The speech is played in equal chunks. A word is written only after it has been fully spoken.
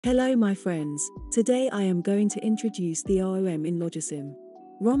Hello my friends, today I am going to introduce the ROM in Logisim.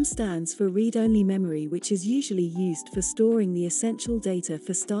 ROM stands for read-only memory, which is usually used for storing the essential data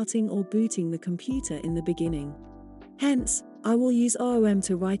for starting or booting the computer in the beginning. Hence, I will use ROM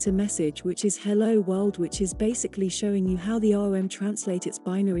to write a message which is hello world, which is basically showing you how the ROM translates its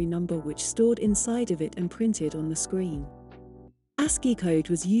binary number which stored inside of it and printed on the screen. ASCII code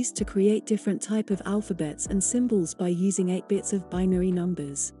was used to create different type of alphabets and symbols by using 8 bits of binary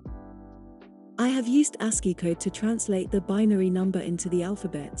numbers. I have used ASCII code to translate the binary number into the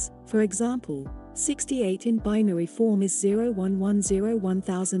alphabets. For example, 68 in binary form is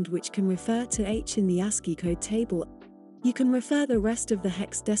 01101000, which can refer to H in the ASCII code table. You can refer the rest of the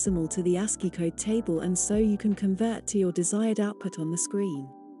hexadecimal to the ASCII code table, and so you can convert to your desired output on the screen.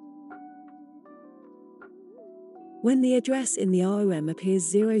 When the address in the ROM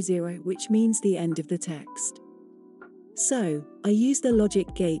appears 00, which means the end of the text. So, I use the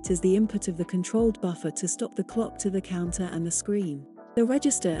logic gate as the input of the controlled buffer to stop the clock to the counter and the screen. The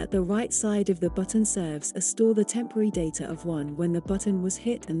register at the right side of the button serves as store the temporary data of 1 when the button was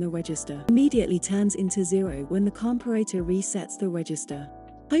hit, and the register immediately turns into 0 when the comparator resets the register.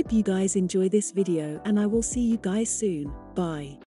 Hope you guys enjoy this video, and I will see you guys soon. Bye.